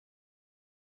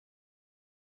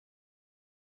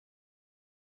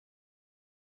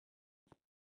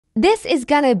This is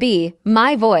gonna be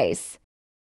my voice.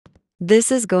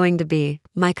 This is going to be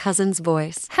my cousin's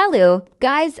voice. Hello,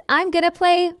 guys, I'm gonna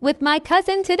play with my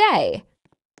cousin today.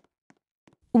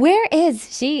 Where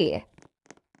is she?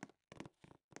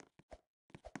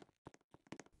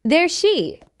 There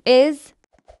she is.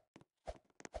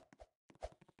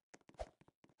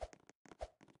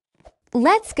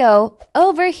 Let's go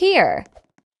over here.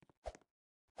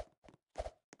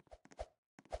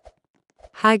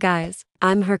 Hi guys,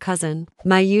 I'm her cousin.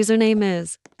 My username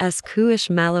is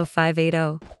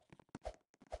squishmallow580.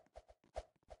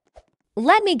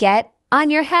 Let me get on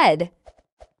your head.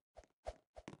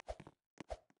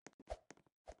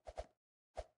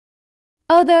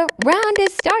 Oh, the round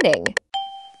is starting.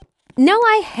 No,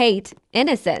 I hate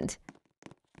innocent.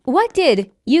 What did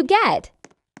you get?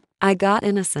 I got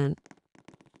innocent.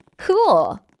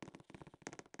 Cool.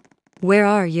 Where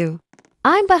are you?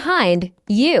 I'm behind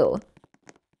you.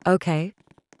 Okay.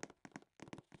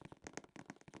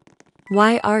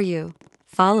 Why are you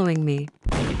following me?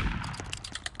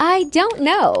 I don't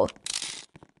know.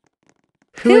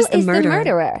 Who is the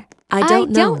murderer? I don't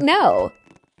know.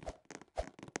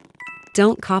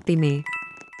 Don't copy me.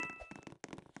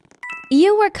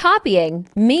 You were copying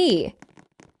me.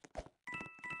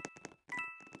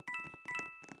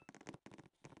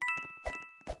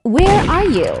 Where are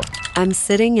you? I'm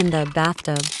sitting in the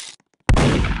bathtub.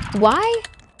 Why?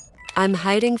 I'm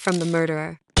hiding from the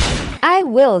murderer. I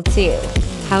will too.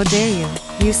 How dare you?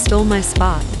 You stole my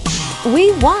spot.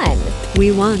 We won.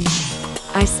 We won.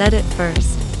 I said it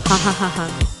first. Ha ha ha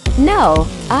ha. No,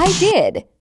 I did.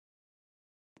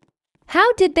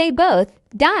 How did they both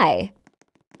die?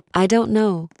 I don't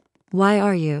know. Why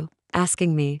are you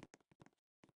asking me?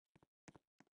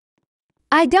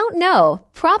 I don't know,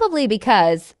 probably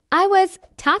because I was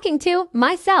talking to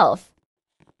myself.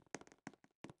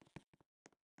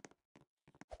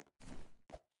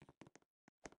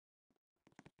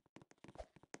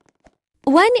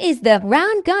 When is the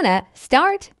round gonna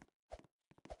start?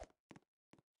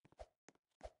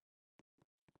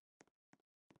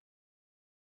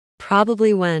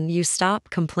 Probably when you stop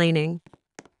complaining.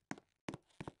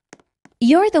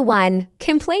 You're the one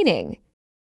complaining.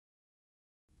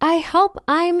 I hope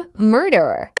I'm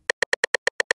murderer.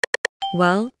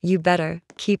 Well, you better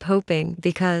keep hoping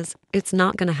because it's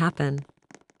not gonna happen.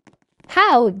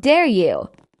 How dare you?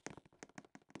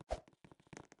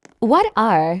 What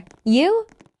are you?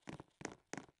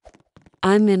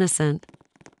 I'm innocent.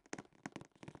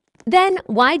 Then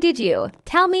why did you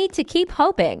tell me to keep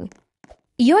hoping?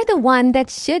 You're the one that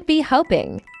should be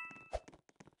hoping.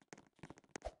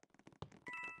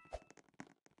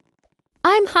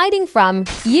 I'm hiding from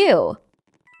you.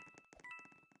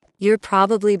 You're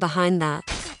probably behind that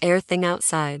air thing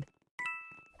outside.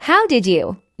 How did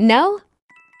you know?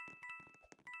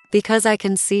 Because I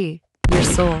can see your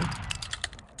soul.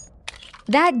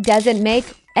 That doesn't make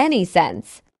any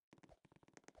sense.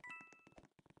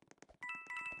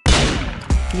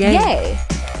 Yay. Yay!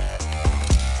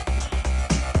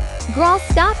 Girl,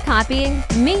 stop copying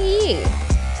me.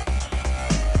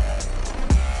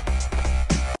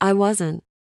 I wasn't.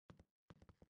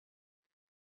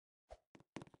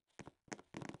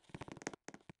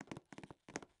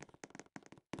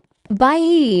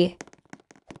 Bye.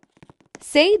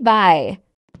 Say bye.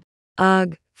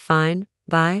 Ugh, fine,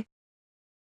 bye.